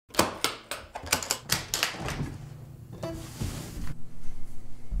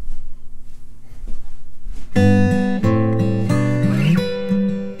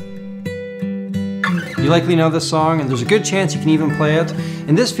likely know this song, and there's a good chance you can even play it.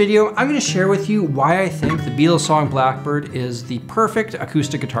 In this video, I'm going to share with you why I think the Beatles song Blackbird is the perfect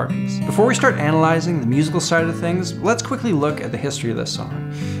acoustic guitar piece. Before we start analyzing the musical side of things, let's quickly look at the history of this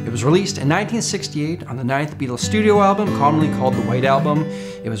song. It was released in 1968 on the 9th Beatles studio album, commonly called the White Album.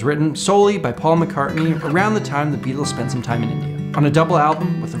 It was written solely by Paul McCartney around the time the Beatles spent some time in India. On a double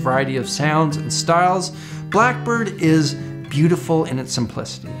album with a variety of sounds and styles, Blackbird is beautiful in its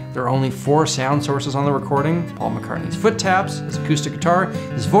simplicity. There are only 4 sound sources on the recording: Paul McCartney's foot taps, his acoustic guitar,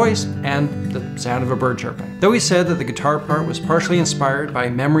 his voice, and the sound of a bird chirping. Though he said that the guitar part was partially inspired by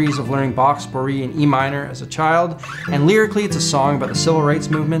memories of learning Bach's Bourrée in E minor as a child, and lyrically it's a song about the civil rights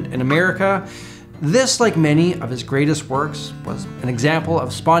movement in America, this, like many of his greatest works, was an example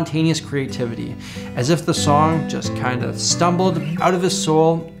of spontaneous creativity, as if the song just kind of stumbled out of his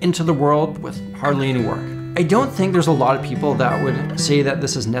soul into the world with hardly any work. I don't think there's a lot of people that would say that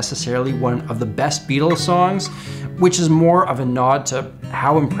this is necessarily one of the best Beatles songs, which is more of a nod to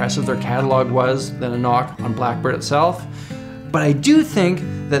how impressive their catalog was than a knock on Blackbird itself. But I do think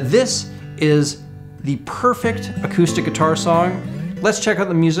that this is the perfect acoustic guitar song. Let's check out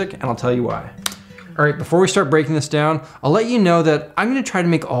the music and I'll tell you why. All right, before we start breaking this down, I'll let you know that I'm going to try to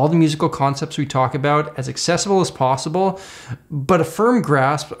make all the musical concepts we talk about as accessible as possible, but a firm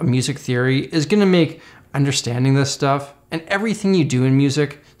grasp of music theory is going to make understanding this stuff and everything you do in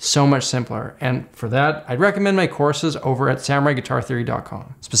music so much simpler. And for that, I'd recommend my courses over at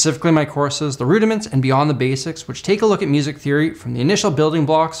samuraiguitartheory.com. Specifically my courses, The Rudiments and Beyond the Basics, which take a look at music theory from the initial building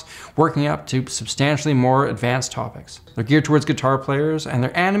blocks, working up to substantially more advanced topics. They're geared towards guitar players and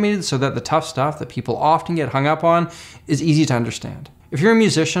they're animated so that the tough stuff that people often get hung up on is easy to understand. If you're a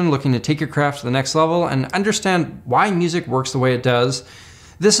musician looking to take your craft to the next level and understand why music works the way it does,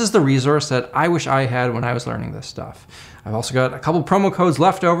 this is the resource that I wish I had when I was learning this stuff. I've also got a couple promo codes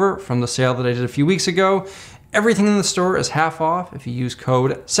left over from the sale that I did a few weeks ago. Everything in the store is half off if you use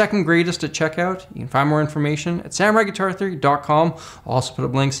code SECONDGREATEST at checkout. You can find more information at samuraiguitartheory.com. I'll also put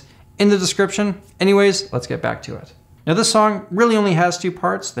up links in the description. Anyways, let's get back to it. Now this song really only has 2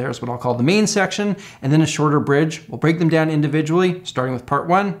 parts. There's what I'll call the main section and then a shorter bridge. We'll break them down individually, starting with part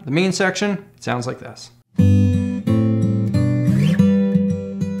 1, the main section. It sounds like this.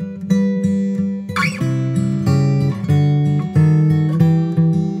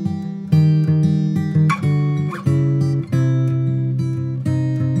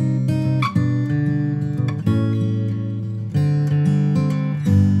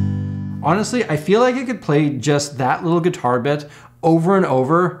 Honestly, I feel like I could play just that little guitar bit over and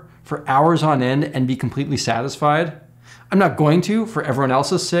over for hours on end and be completely satisfied. I'm not going to for everyone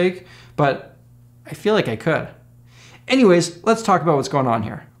else's sake, but I feel like I could. Anyways, let's talk about what's going on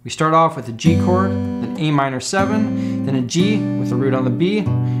here. We start off with a G chord, then A minor 7, then a G with a root on the B,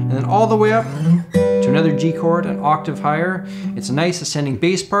 and then all the way up to another G chord, an octave higher. It's a nice ascending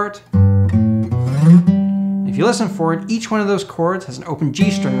bass part. If you listen for it, each one of those chords has an open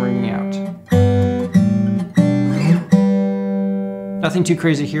G string ringing out. Nothing too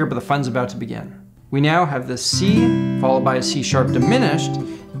crazy here, but the fun's about to begin. We now have this C, followed by a C sharp diminished,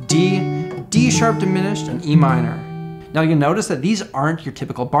 D, D sharp diminished, and E minor. Now you'll notice that these aren't your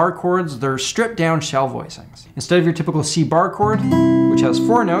typical bar chords, they're stripped down shell voicings. Instead of your typical C bar chord, which has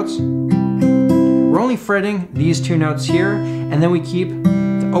 4 notes, we're only fretting these 2 notes here, and then we keep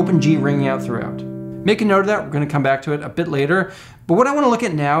the open G ringing out throughout. Make a note of that, we're going to come back to it a bit later. But what I want to look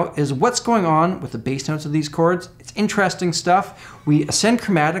at now is what's going on with the bass notes of these chords. It's interesting stuff. We ascend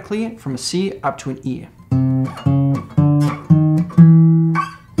chromatically from a C up to an E.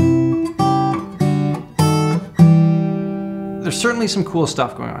 There's certainly some cool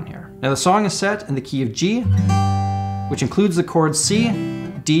stuff going on here. Now the song is set in the key of G, which includes the chords C,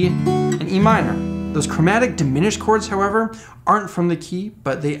 D, and E minor. Those chromatic diminished chords, however, aren't from the key,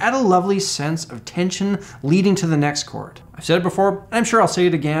 but they add a lovely sense of tension leading to the next chord. I've said it before, and I'm sure I'll say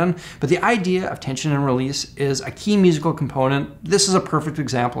it again, but the idea of tension and release is a key musical component. This is a perfect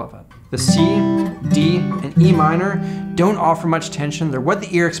example of it. The C, D, and E minor don't offer much tension. They're what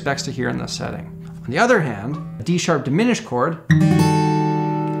the ear expects to hear in this setting. On the other hand, a D sharp diminished chord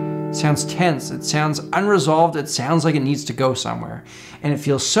sounds tense, it sounds unresolved, it sounds like it needs to go somewhere. And it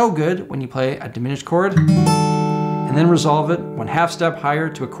feels so good when you play a diminished chord and then resolve it 1/2 step higher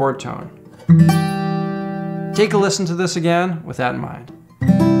to a chord tone. Take a listen to this again with that in mind.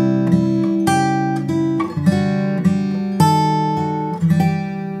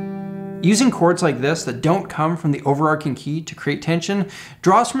 Using chords like this that don't come from the overarching key to create tension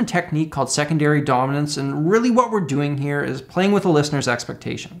draws from a technique called secondary dominance, and really what we're doing here is playing with the listener's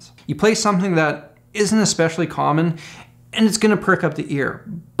expectations. You play something that isn't especially common, and it's gonna perk up the ear.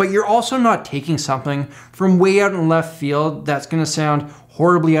 But you're also not taking something from way out in left field that's gonna sound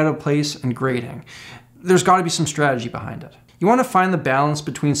horribly out of place and grating. There's gotta be some strategy behind it. You wanna find the balance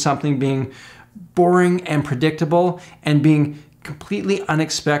between something being boring and predictable and being completely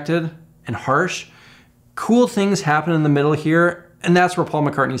unexpected and harsh. Cool things happen in the middle here, and that's where Paul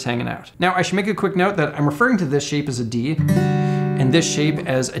McCartney's hanging out. Now, I should make a quick note that I'm referring to this shape as a D, and this shape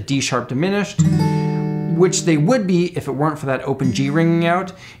as a D sharp diminished, which they would be if it weren't for that open G ringing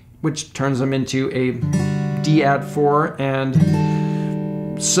out, which turns them into a D add 4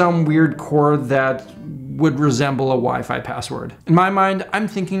 and some weird chord that would resemble a Wi-Fi password. In my mind, I'm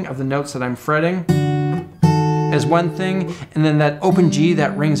thinking of the notes that I'm fretting as one thing, and then that open G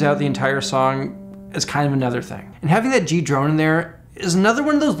that rings out the entire song as kind of another thing. And having that G drone in there is another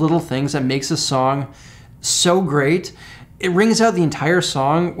one of those little things that makes a song so great. It rings out the entire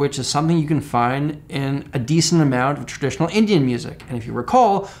song, which is something you can find in a decent amount of traditional Indian music. And if you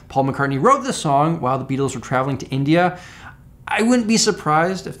recall, Paul McCartney wrote this song while the Beatles were traveling to India. I wouldn't be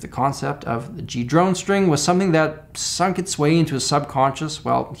surprised if the concept of the G drone string was something that sunk its way into his subconscious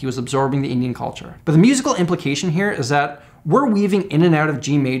while he was absorbing the Indian culture. But the musical implication here is that we're weaving in and out of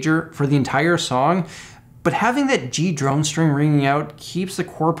G major for the entire song, but having that G drone string ringing out keeps the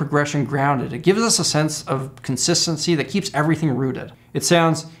chord progression grounded. It gives us a sense of consistency that keeps everything rooted. It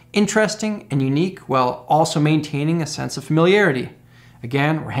sounds interesting and unique while also maintaining a sense of familiarity.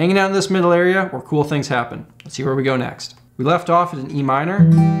 Again, we're hanging out in this middle area where cool things happen. Let's see where we go next. We left off at an E minor,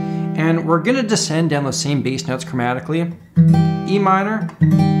 and we're gonna descend down those same bass notes chromatically. E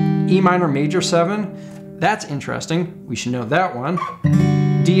minor major 7, that's interesting, we should know that one.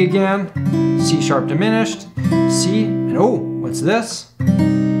 D again, C sharp diminished, C, and oh, what's this?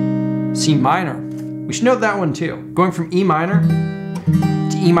 C minor. We should note that one too. Going from E minor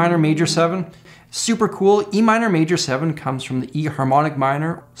to E minor major 7, super cool. E minor major 7 comes from the E harmonic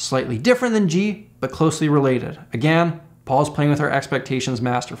minor, slightly different than G, but closely related. Again, Paul's playing with our expectations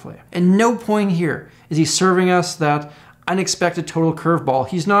masterfully. At no point here is he serving us that unexpected total curveball.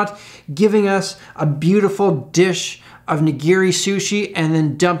 He's not giving us a beautiful dish of nigiri sushi and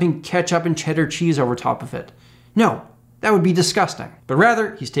then dumping ketchup and cheddar cheese over top of it. No, that would be disgusting. But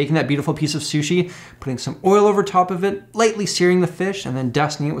rather, he's taking that beautiful piece of sushi, putting some oil over top of it, lightly searing the fish, and then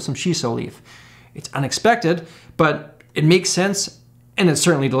dusting it with some shiso leaf. It's unexpected, but it makes sense, and it's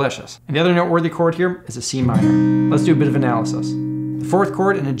certainly delicious. And the other noteworthy chord here is a C minor. Let's do a bit of analysis. The fourth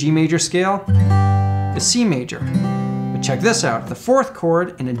chord in a G major scale is C major. But check this out. The fourth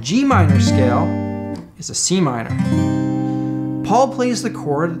chord in a G minor scale is a C minor. Paul plays the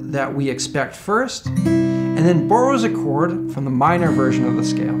chord that we expect first, and then borrows a chord from the minor version of the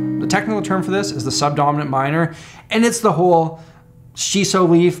scale. The technical term for this is the subdominant minor, and it's the whole shiso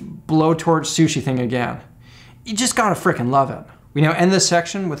leaf blowtorch sushi thing again. You just gotta frickin' love it. We now end this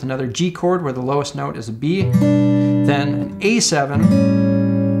section with another G chord where the lowest note is a B, then an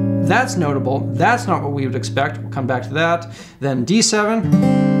A7. That's notable. That's not what we would expect. We'll come back to that. Then D7,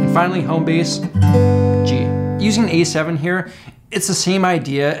 and finally home bass, G. Using an A7 here, it's the same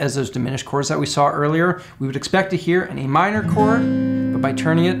idea as those diminished chords that we saw earlier. We would expect to hear an A minor chord, but by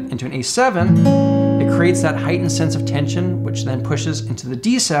turning it into an A7, it creates that heightened sense of tension, which then pushes into the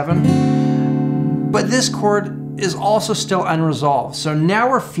D7. But this chord is also still unresolved. So now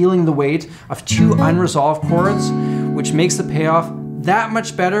we're feeling the weight of two unresolved chords, which makes the payoff that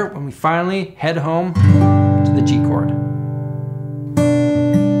much better when we finally head home to the G chord.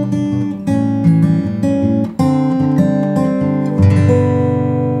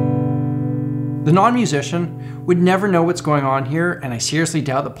 The non-musician would never know what's going on here, and I seriously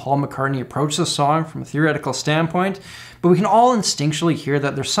doubt that Paul McCartney approached the song from a theoretical standpoint, but we can all instinctually hear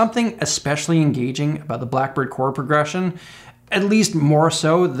that there's something especially engaging about the Blackbird chord progression, at least more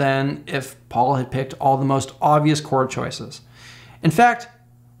so than if Paul had picked all the most obvious chord choices. In fact,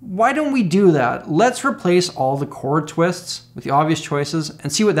 why don't we do that? Let's replace all the chord twists with the obvious choices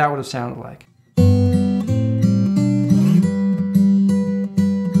and see what that would have sounded like.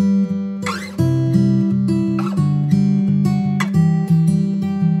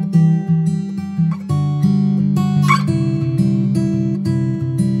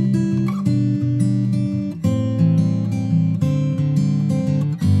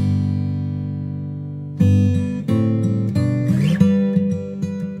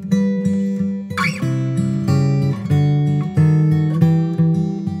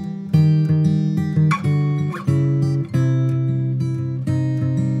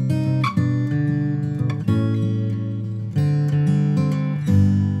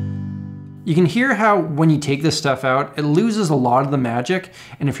 You can hear how when you take this stuff out, it loses a lot of the magic.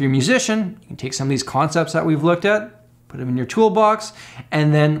 And if you're a musician, you can take some of these concepts that we've looked at, put them in your toolbox,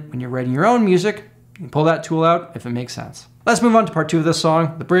 and then when you're writing your own music, you can pull that tool out if it makes sense. Let's move on to part 2 of this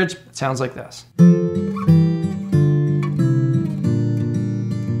song. The bridge, it sounds like this.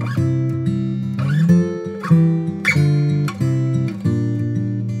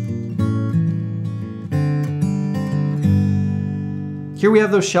 Here we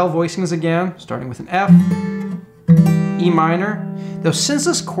have those shell voicings again, starting with an F, E minor. Though since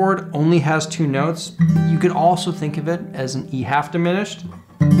this chord only has 2 notes, you could also think of it as an E half diminished.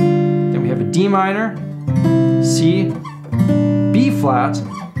 Then we have a D minor, C, B flat,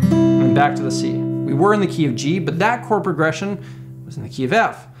 and then back to the C. We were in the key of G, but that chord progression was in the key of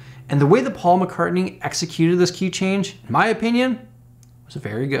F. And the way that Paul McCartney executed this key change, in my opinion, was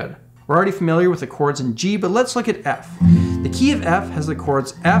very good. We're already familiar with the chords in G, but let's look at F. The key of F has the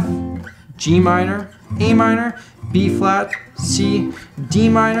chords F, G minor, A minor, B flat, C, D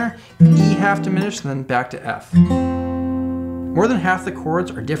minor, E half diminished, and then back to F. More than half the chords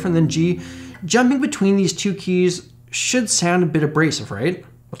are different than G. Jumping between these 2 keys should sound a bit abrasive, right?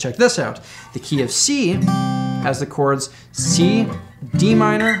 Well, check this out. The key of C has the chords C, D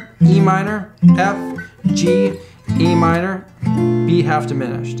minor, E minor, F, G, A minor, B half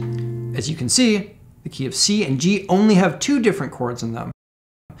diminished. As you can see, the key of C and G only have 2 different chords in them.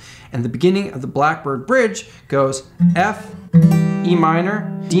 And the beginning of the Blackbird bridge goes F, E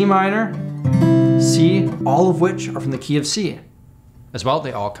minor, D minor, C, all of which are from the key of C. As well,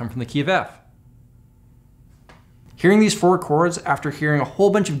 they all come from the key of F. Hearing these 4 chords after hearing a whole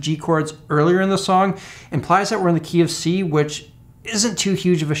bunch of G chords earlier in the song implies that we're in the key of C, which isn't too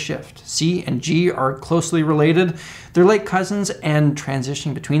huge of a shift. C and G are closely related. They're like cousins, and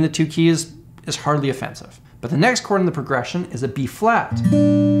transitioning between the 2 keys is hardly offensive. But the next chord in the progression is a B flat,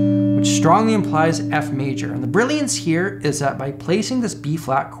 which strongly implies F major. And the brilliance here is that by placing this B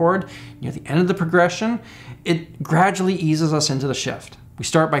flat chord near the end of the progression, it gradually eases us into the shift. We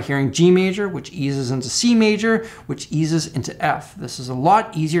start by hearing G major, which eases into C major, which eases into F. This is a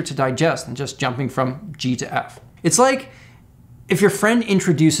lot easier to digest than just jumping from G to F. It's like if your friend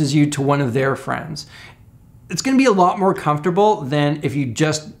introduces you to one of their friends. It's going to be a lot more comfortable than if you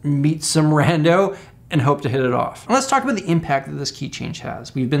just meet some rando and hope to hit it off. And let's talk about the impact that this key change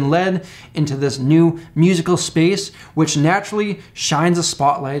has. We've been led into this new musical space, which naturally shines a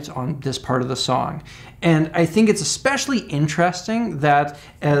spotlight on this part of the song. And I think it's especially interesting that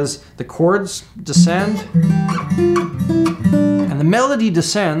as the chords descend and the melody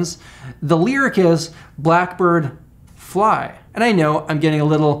descends, the lyric is Blackbird fly. And I know I'm getting a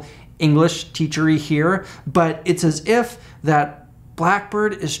little English teachery here, but it's as if that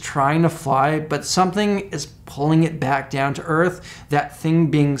Blackbird is trying to fly, but something is pulling it back down to earth, that thing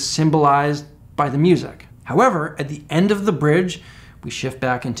being symbolized by the music. However, at the end of the bridge, we shift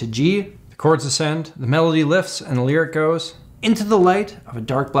back into G, the chords ascend, the melody lifts, and the lyric goes, into the light of a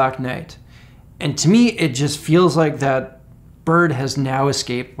dark black night. And to me, it just feels like that bird has now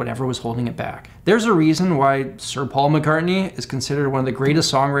escaped whatever was holding it back. There's a reason why Sir Paul McCartney is considered one of the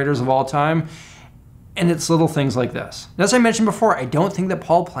greatest songwriters of all time, and it's little things like this. And as I mentioned before, I don't think that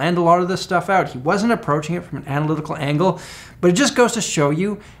Paul planned a lot of this stuff out. He wasn't approaching it from an analytical angle, but it just goes to show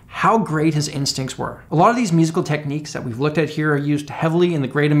you how great his instincts were. A lot of these musical techniques that we've looked at here are used heavily in the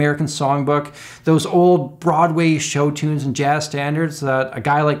Great American Songbook, those old Broadway show tunes and jazz standards that a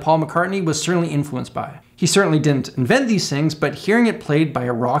guy like Paul McCartney was certainly influenced by. He certainly didn't invent these things, but hearing it played by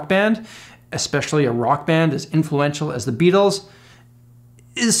a rock band, especially a rock band as influential as the Beatles,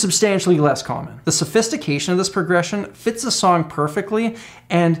 is substantially less common. The sophistication of this progression fits the song perfectly,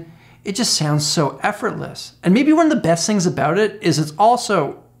 and it just sounds so effortless. And maybe one of the best things about it is it's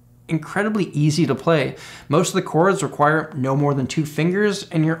also incredibly easy to play. Most of the chords require no more than 2 fingers,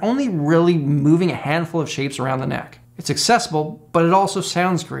 and you're only really moving a handful of shapes around the neck. It's accessible, but it also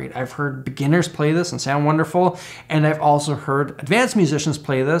sounds great. I've heard beginners play this and sound wonderful, and I've also heard advanced musicians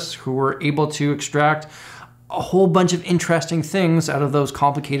play this who were able to extract a whole bunch of interesting things out of those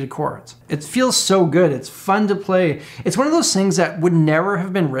complicated chords. It feels so good, it's fun to play. It's one of those things that would never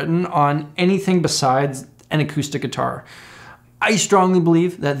have been written on anything besides an acoustic guitar. I strongly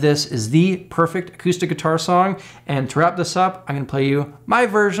believe that this is the perfect acoustic guitar song, and to wrap this up, I'm gonna play you my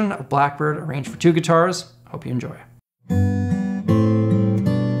version of Blackbird arranged for 2 guitars. Hope you enjoy.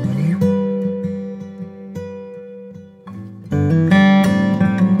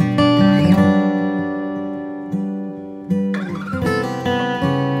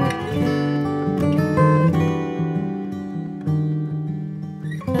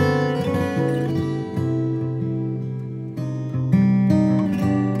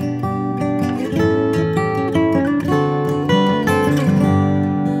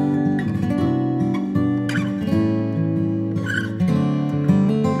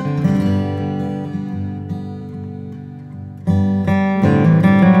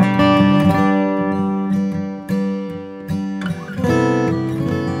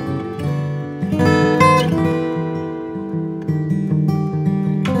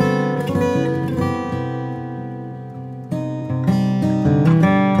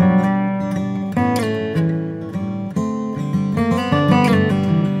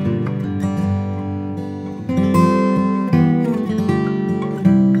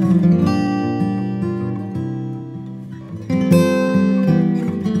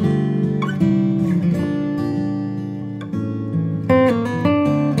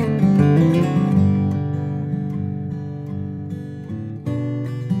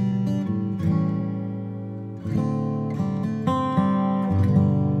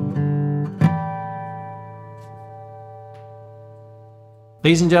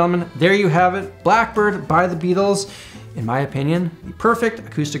 Ladies and gentlemen, there you have it. Blackbird by the Beatles. In my opinion, the perfect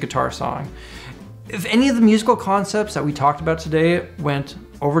acoustic guitar song. If any of the musical concepts that we talked about today went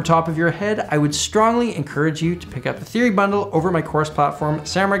over top of your head, I would strongly encourage you to pick up the Theory Bundle over my course platform,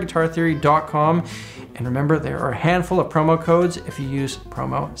 samuraiguitartheory.com. And remember, there are a handful of promo codes. If you use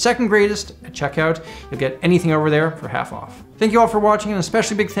promo second greatest at checkout, you'll get anything over there for half off. Thank you all for watching, and an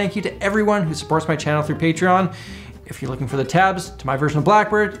especially big thank you to everyone who supports my channel through Patreon. If you're looking for the tabs to my version of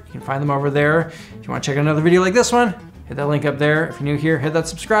Blackbird, you can find them over there. If you want to check out another video like this one, hit that link up there. If you're new here, hit that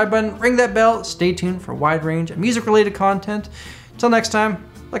subscribe button, ring that bell, stay tuned for a wide range of music-related content. Until next time,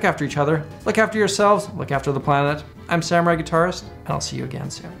 look after each other, look after yourselves, look after the planet. I'm Samurai Guitarist, and I'll see you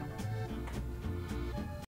again soon.